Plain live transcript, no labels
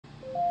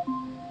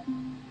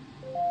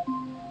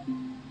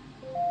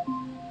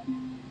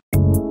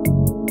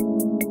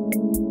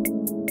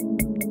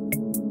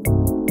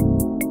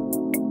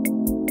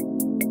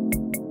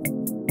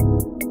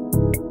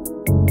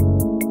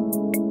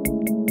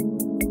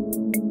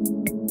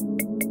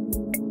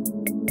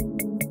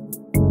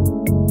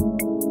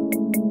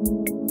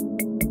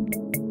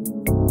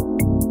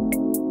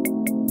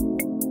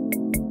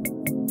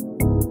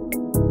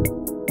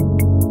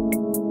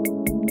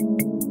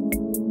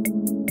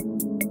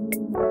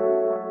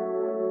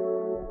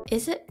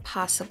Is it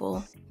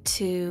possible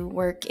to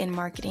work in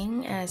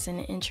marketing as an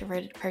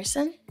introverted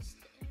person?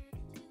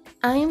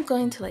 I am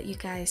going to let you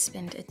guys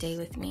spend a day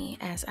with me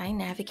as I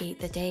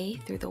navigate the day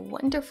through the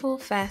wonderful,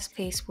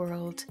 fast-paced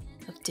world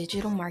of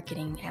digital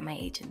marketing at my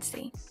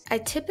agency. I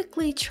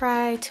typically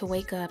try to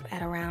wake up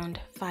at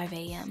around 5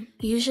 a.m.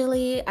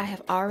 Usually, I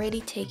have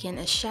already taken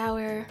a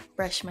shower,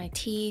 brushed my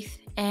teeth,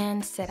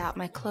 and set out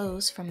my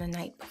clothes from the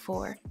night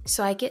before.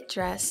 So I get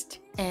dressed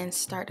and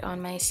start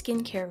on my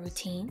skincare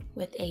routine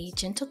with a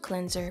gentle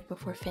cleanser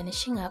before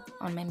finishing up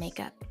on my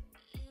makeup.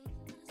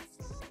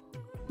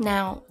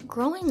 Now,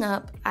 growing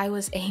up, I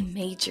was a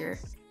major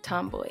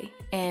tomboy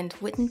and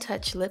wouldn't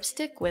touch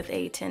lipstick with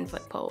a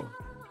 10-foot pole.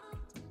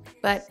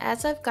 But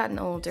as I've gotten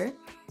older,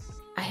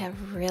 I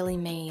have really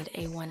made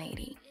a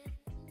 180.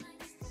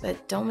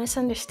 But don't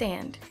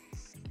misunderstand,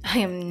 I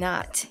am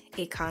not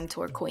a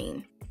contour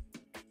queen.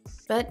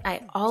 But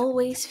I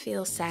always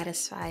feel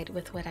satisfied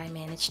with what I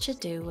managed to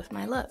do with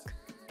my look.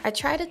 I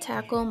try to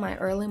tackle my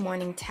early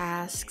morning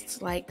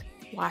tasks like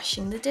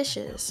washing the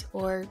dishes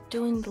or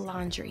doing the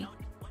laundry.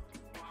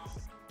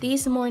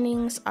 These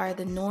mornings are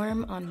the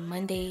norm on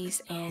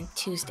Mondays and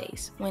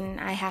Tuesdays when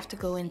I have to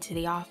go into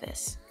the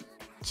office.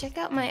 Check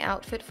out my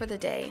outfit for the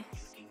day.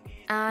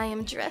 I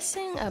am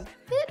dressing a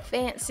bit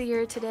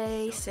fancier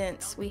today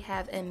since we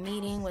have a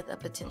meeting with a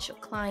potential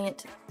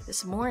client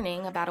this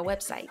morning about a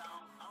website.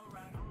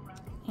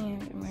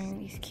 And I'm wearing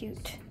these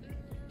cute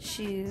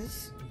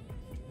shoes.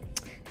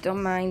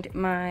 Don't mind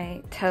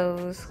my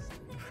toes.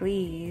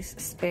 Please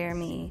spare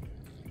me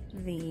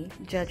the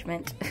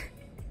judgment.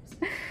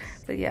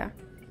 But yeah.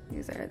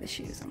 These are the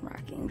shoes I'm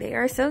rocking. They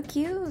are so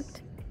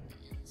cute.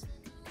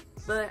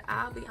 But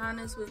I'll be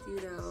honest with you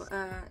though,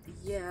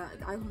 yeah,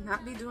 I will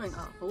not be doing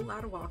a whole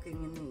lot of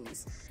walking in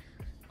these.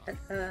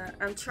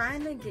 I'm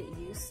trying to get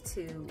used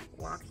to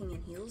walking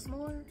in heels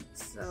more,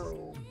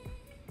 so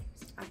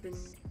I've been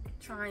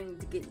trying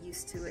to get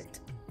used to it.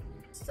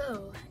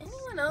 So,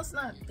 anyone else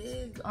not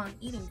big on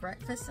eating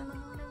breakfast in the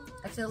morning?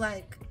 I feel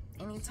like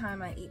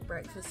anytime I eat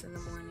breakfast in the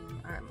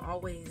morning, I'm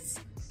always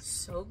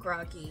so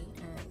groggy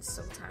and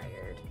so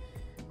tired.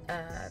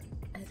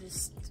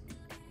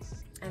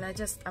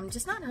 I'm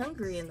just not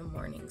hungry in the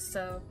morning.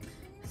 So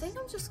I think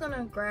I'm just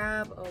gonna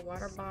grab a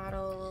water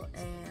bottle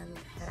and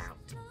head out.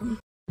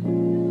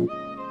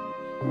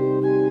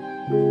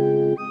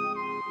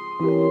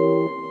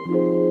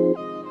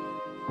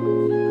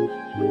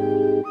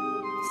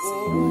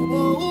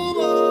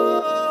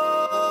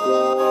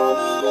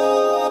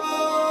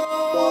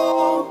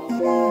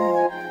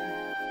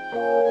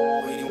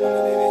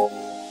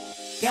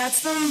 Got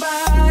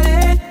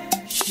somebody,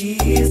 she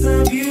is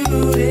a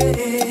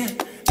beauty,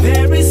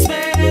 very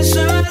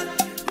special,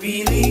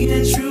 really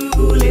and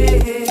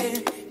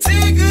truly.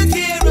 Take good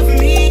care of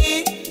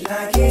me,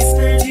 like it's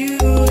her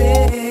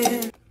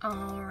duty.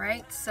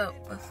 Alright, so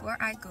before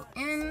I go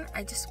in,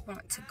 I just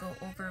want to go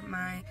over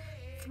my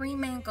 3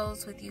 main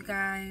goals with you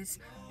guys.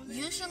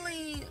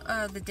 Usually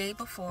the day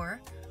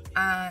before,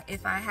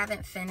 if I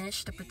haven't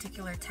finished a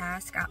particular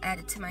task, I'll add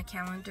it to my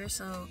calendar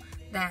so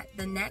that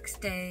the next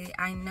day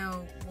I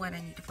know what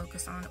I need to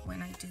focus on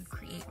when I do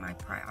create my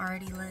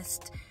priority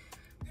list.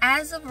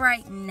 As of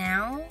right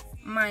now,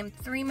 my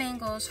 3 main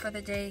goals for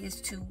the day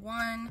is to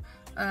 1,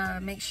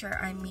 make sure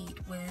I meet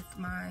with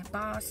my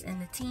boss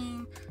and the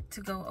team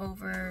to go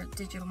over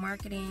digital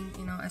marketing,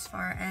 you know, as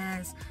far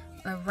as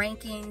the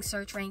rankings,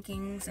 search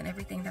rankings, and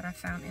everything that I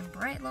found in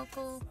Bright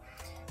Local.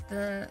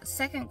 The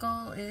second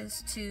goal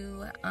is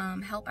to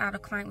help out a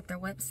client with their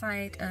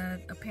website.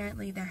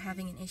 Apparently they're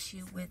having an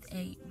issue with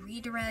a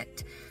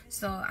redirect,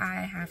 so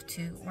I have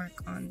to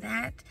work on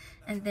that.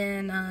 And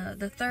then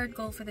the third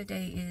goal for the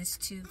day is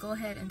to go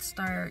ahead and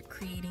start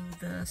creating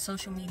the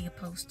social media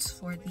posts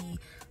for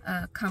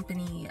the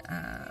company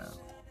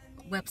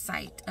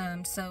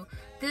website. So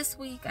this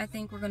week I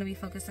think we're going to be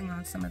focusing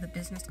on some of the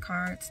business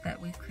cards that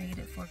we've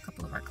created for a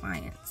couple of our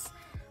clients.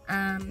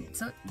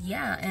 So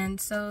yeah,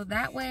 and so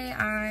that way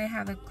I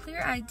have a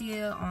clear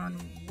idea on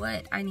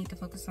what I need to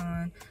focus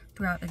on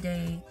throughout the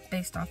day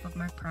based off of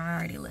my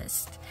priority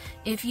list.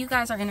 If you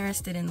guys are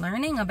interested in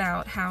learning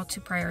about how to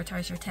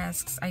prioritize your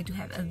tasks, I do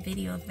have a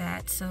video of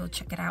that, so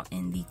check it out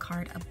in the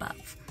card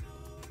above.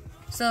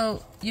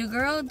 So your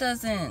girl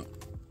doesn't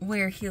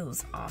wear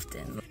heels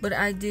often, but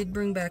I did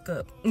bring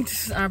backup.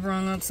 I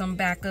brought up some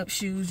backup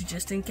shoes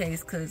just in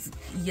case, because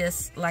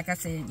yes, like I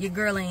said, your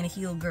girl ain't a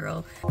heel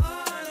girl.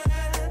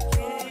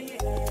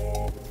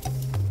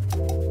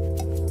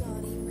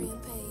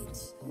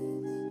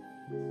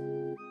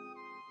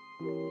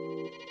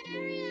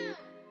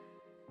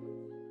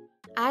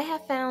 I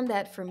have found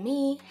that for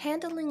me,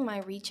 handling my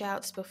reach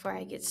outs before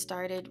I get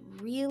started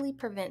really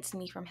prevents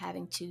me from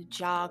having to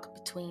jog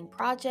between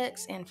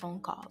projects and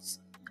phone calls.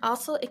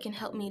 Also, it can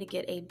help me to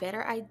get a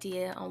better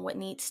idea on what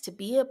needs to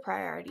be a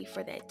priority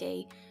for that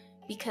day,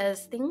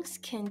 because things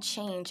can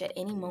change at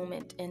any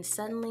moment and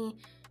suddenly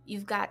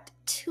you've got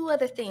 2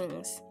 other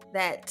things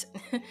that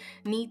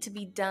need to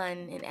be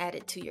done and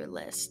added to your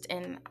list.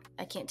 And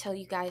I can't tell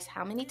you guys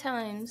how many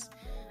times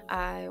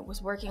I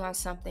was working on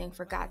something,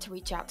 forgot to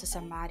reach out to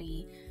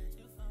somebody.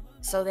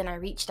 So then I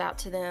reached out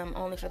to them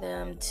only for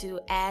them to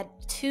add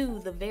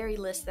to the very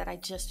list that I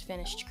just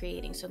finished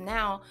creating. So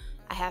now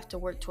I have to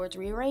work towards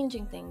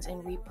rearranging things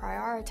and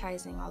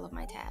reprioritizing all of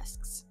my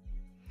tasks.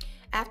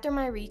 After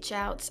my reach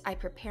outs, I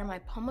prepare my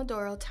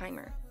Pomodoro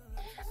timer.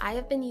 I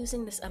have been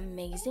using this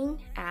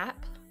amazing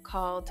app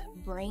called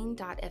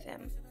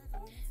Brain.fm.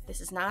 This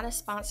is not a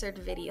sponsored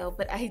video,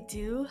 but I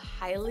do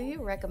highly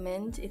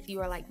recommend if you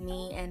are like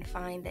me and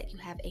find that you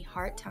have a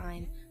hard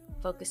time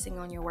focusing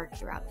on your work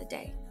throughout the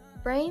day.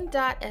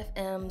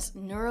 Brain.fm's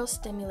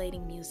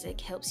neurostimulating music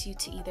helps you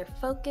to either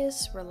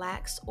focus,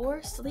 relax,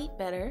 or sleep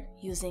better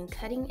using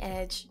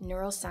cutting-edge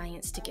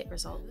neuroscience to get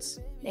results.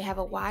 They have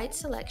a wide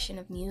selection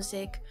of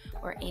music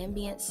or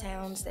ambient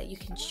sounds that you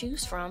can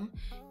choose from,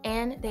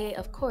 and they,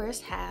 of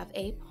course, have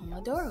a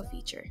Pomodoro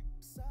feature.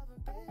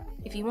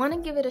 If you want to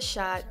give it a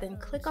shot, then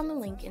click on the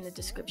link in the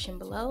description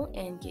below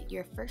and get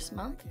your first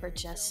month for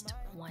just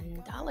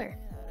 $1.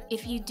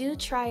 If you do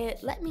try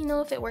it, let me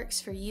know if it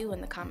works for you in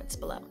the comments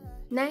below.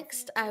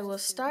 Next, I will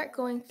start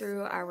going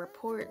through our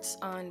reports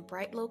on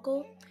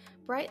BrightLocal.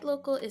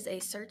 BrightLocal is a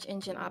search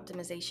engine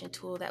optimization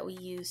tool that we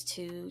use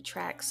to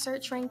track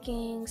search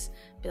rankings,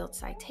 build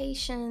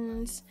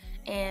citations,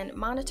 and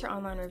monitor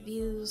online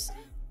reviews,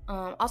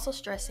 also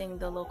stressing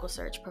the local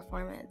search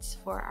performance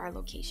for our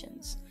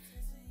locations.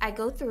 I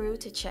go through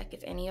to check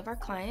if any of our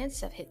clients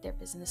have hit their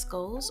business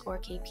goals or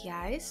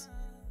KPIs,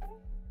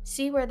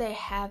 see where there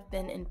have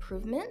been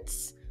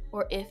improvements,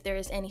 or if there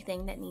is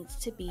anything that needs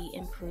to be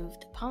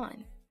improved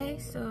upon. Okay,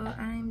 so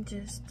I'm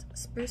just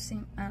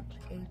sprucing up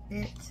a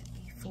bit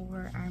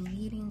before our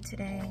meeting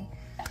today.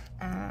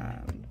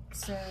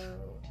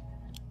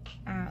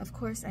 Of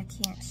course, I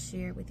can't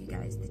share with you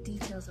guys the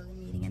details of the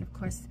meeting, and of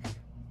course,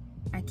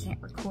 I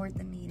can't record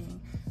the meeting,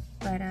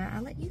 but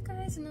I'll let you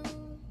guys know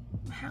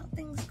how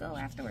things go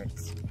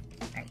afterwards.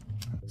 All right.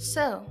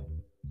 So,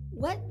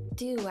 what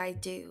do I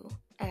do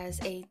as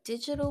a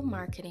digital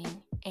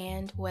marketing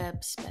and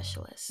web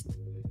specialist?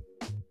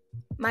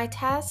 My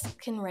tasks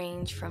can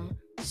range from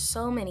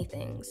so many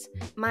things.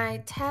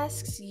 My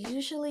tasks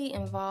usually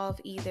involve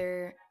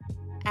either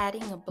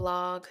adding a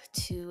blog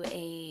to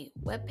a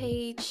web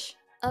page,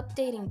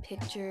 updating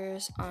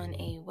pictures on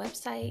a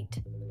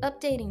website,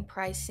 updating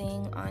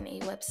pricing on a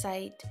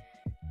website,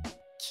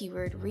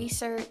 keyword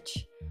research,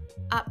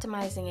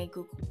 optimizing a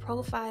Google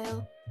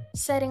profile,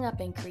 setting up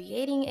and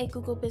creating a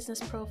Google business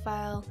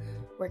profile,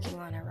 working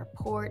on a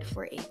report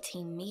for a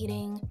team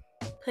meeting,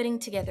 putting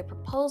together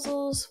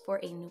proposals for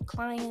a new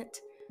client,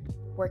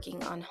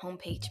 working on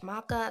homepage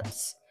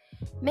mockups,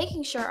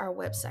 making sure our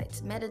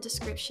website's meta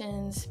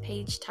descriptions,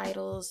 page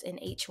titles, and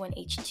H1,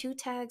 H2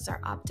 tags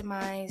are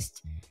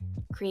optimized,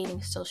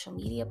 creating social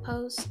media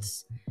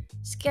posts,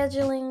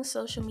 scheduling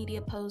social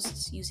media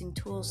posts using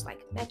tools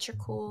like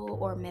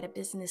Metricool or Meta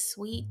Business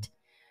Suite,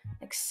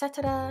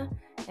 etc.,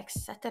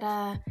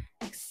 etc.,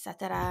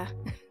 etc.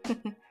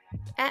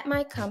 At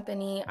my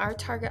company, our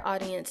target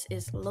audience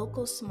is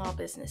local small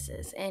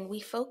businesses, and we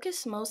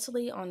focus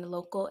mostly on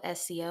local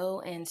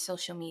SEO and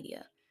social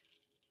media.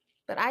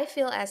 But I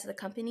feel as the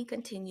company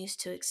continues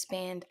to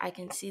expand, I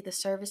can see the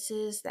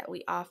services that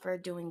we offer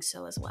doing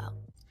so as well.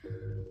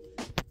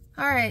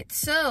 Alright,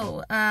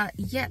 so, I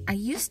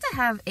used to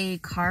have a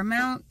car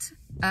mount,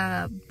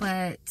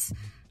 but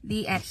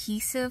the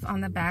adhesive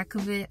on the back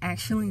of it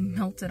actually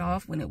melted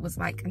off when it was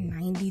like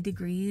 90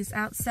 degrees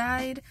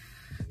outside.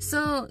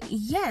 So,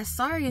 yeah,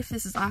 sorry if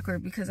this is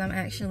awkward because I'm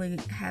actually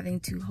having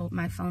to hold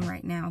my phone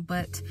right now,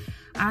 but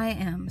I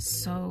am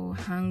so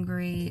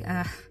hungry.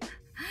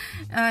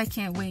 I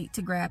can't wait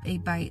to grab a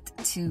bite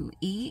to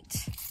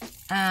eat.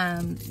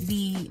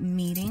 The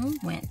meeting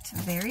went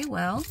very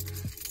well,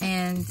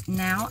 and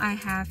now I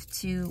have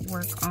to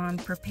work on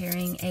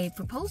preparing a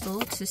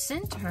proposal to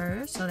send to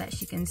her so that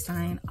she can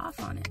sign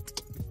off on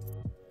it.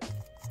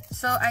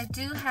 So I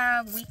do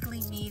have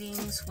weekly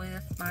meetings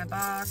with my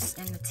boss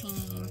and the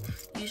team.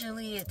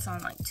 Usually it's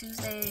on like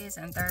Tuesdays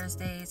and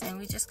Thursdays, and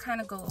we just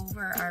kind of go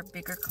over our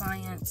bigger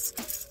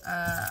clients.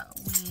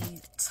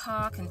 We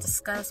talk and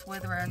discuss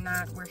whether or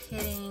not we're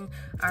hitting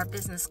our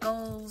business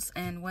goals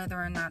and whether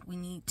or not we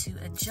need to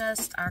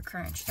adjust our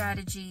current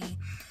strategy.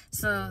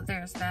 So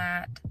there's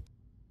that.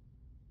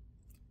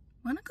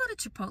 Wanna go to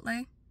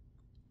Chipotle?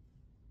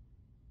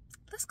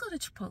 Let's go to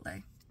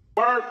Chipotle.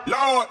 Lord,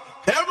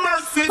 have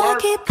mercy. I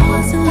keep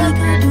pausing like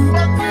I do.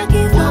 I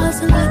keep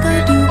pausing like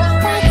I do.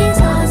 I keep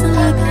pausing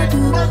like I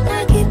do.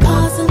 I keep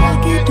pausing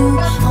like you do.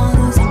 All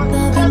those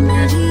love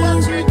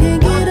emojis, you can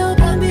get up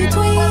in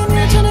between.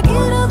 You're trying to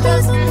get a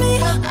piece of me.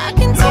 I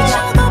can teach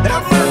you the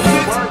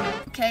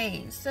perfect.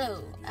 Okay,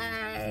 so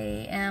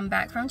I am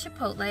back from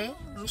Chipotle.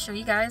 Let me show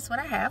you guys what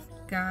I have.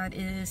 God, it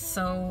is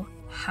so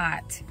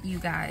hot, you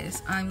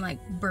guys. I'm like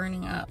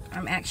burning up.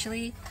 I'm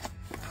actually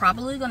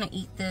probably gonna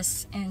eat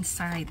this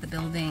inside the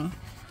building.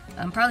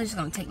 I'm probably just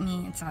gonna take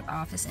me inside the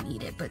office and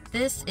eat it. But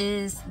this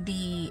is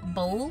the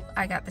bowl.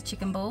 I got the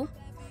chicken bowl.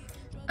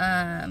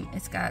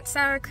 It's got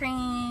sour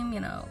cream,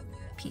 you know,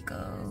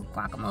 pico,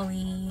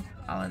 guacamole,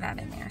 all of that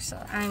in there.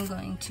 So I'm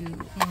going to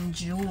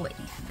enjoy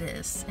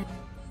this.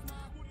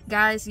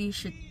 Guys, you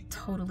should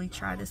totally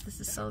try this. This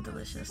is so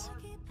delicious.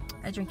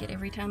 I drink it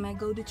every time I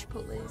go to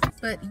Chipotle.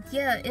 But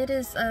yeah, it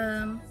is,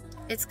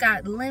 it's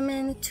got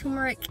lemon,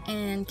 turmeric,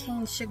 and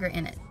cane sugar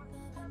in it.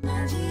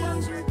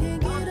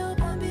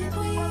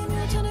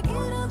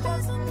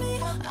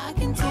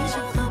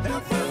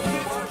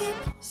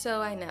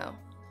 So I know,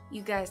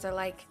 you guys are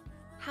like,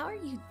 how are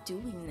you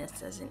doing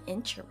this as an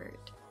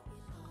introvert?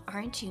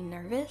 Aren't you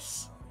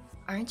nervous?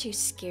 Aren't you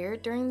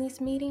scared during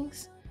these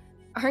meetings?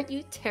 Aren't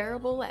you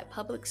terrible at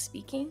public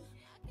speaking?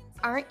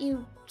 Aren't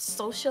you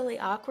socially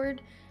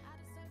awkward?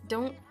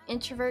 Don't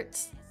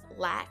introverts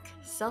lack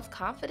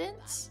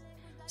self-confidence?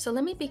 So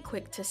let me be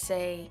quick to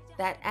say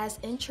that as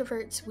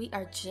introverts, we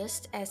are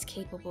just as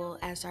capable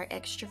as our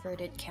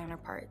extroverted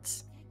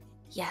counterparts.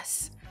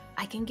 Yes,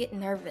 I can get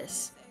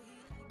nervous,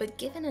 but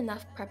given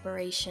enough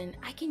preparation,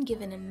 I can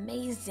give an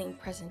amazing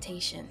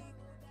presentation.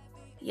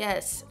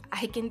 Yes,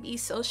 I can be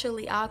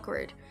socially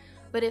awkward,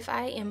 but if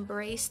I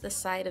embrace the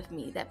side of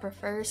me that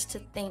prefers to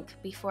think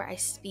before I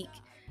speak,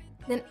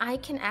 then I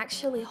can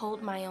actually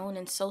hold my own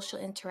in social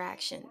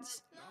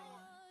interactions.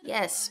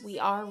 Yes, we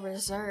are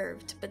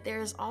reserved, but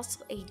there is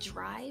also a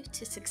drive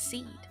to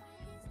succeed.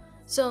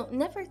 So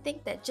never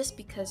think that just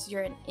because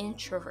you're an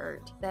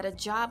introvert, that a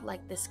job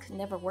like this could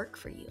never work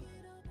for you.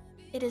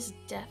 It is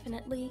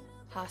definitely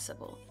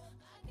possible.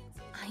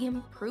 I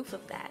am proof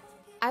of that.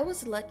 I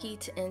was lucky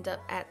to end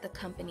up at the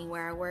company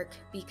where I work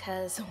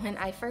because when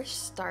I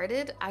first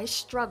started, I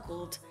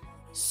struggled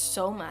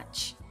so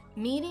much.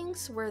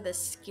 Meetings were the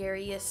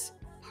scariest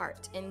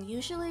part and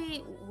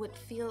usually would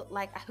feel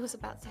like I was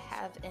about to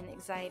have an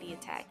anxiety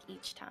attack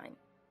each time.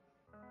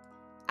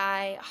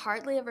 I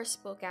hardly ever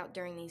spoke out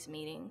during these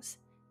meetings.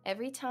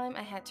 Every time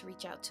I had to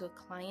reach out to a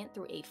client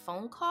through a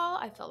phone call,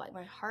 I felt like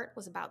my heart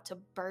was about to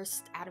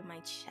burst out of my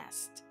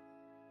chest.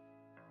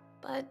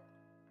 But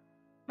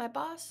my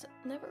boss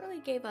never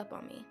really gave up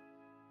on me.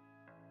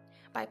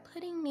 By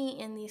putting me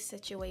in these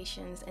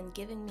situations and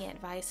giving me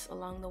advice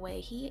along the way,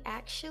 he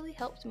actually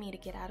helped me to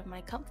get out of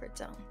my comfort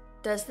zone.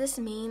 Does this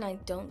mean I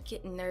don't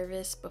get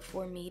nervous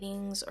before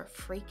meetings or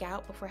freak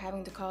out before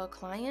having to call a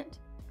client?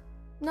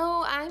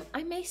 No,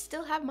 I may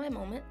still have my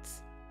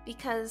moments,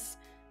 because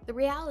the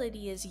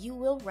reality is you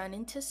will run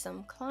into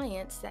some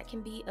clients that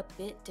can be a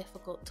bit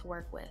difficult to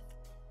work with.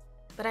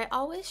 But I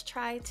always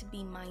try to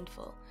be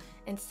mindful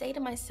and say to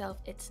myself,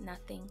 it's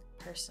nothing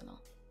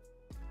personal.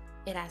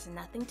 It has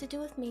nothing to do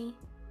with me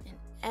and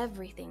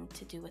everything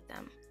to do with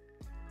them.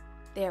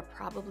 They are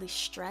probably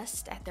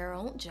stressed at their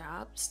own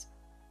jobs,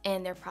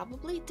 and they're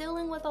probably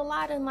dealing with a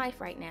lot in life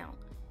right now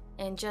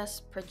and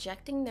just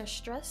projecting their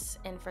stress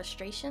and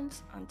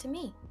frustrations onto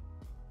me.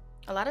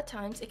 A lot of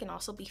times it can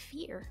also be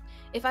fear.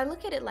 If I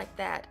look at it like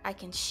that, I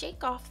can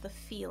shake off the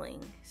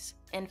feelings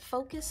and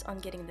focus on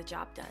getting the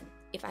job done.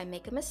 If I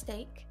make a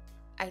mistake,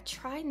 I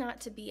try not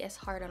to be as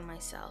hard on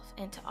myself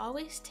and to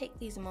always take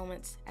these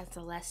moments as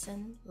a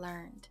lesson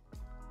learned.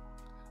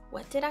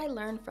 What did I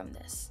learn from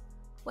this?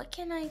 What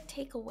can I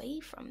take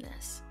away from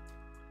this?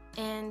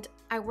 And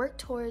I work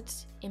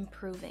towards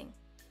improving.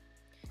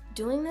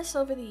 Doing this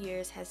over the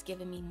years has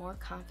given me more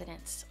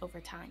confidence over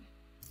time.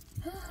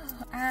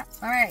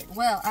 Alright,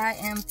 well, I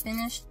am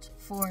finished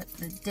for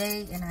the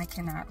day and I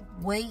cannot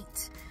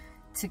wait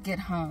to get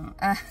home.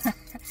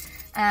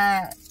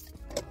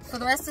 For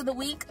the rest of the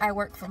week, I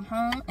work from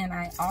home and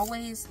I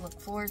always look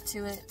forward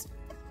to it.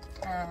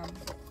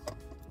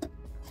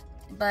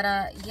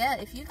 Yeah,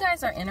 if you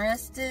guys are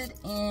interested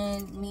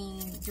in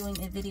me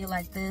doing a video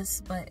like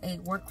this, but a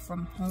work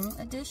from home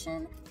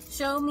edition,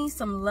 show me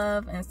some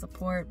love and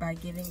support by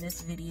giving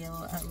this video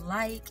a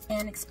like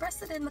and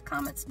express it in the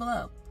comments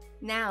below.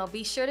 Now,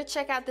 be sure to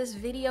check out this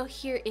video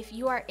here if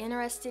you are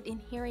interested in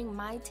hearing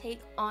my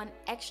take on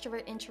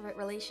extrovert-introvert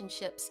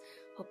relationships.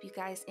 Hope you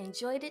guys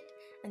enjoyed it.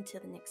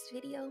 Until the next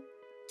video,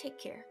 take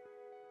care.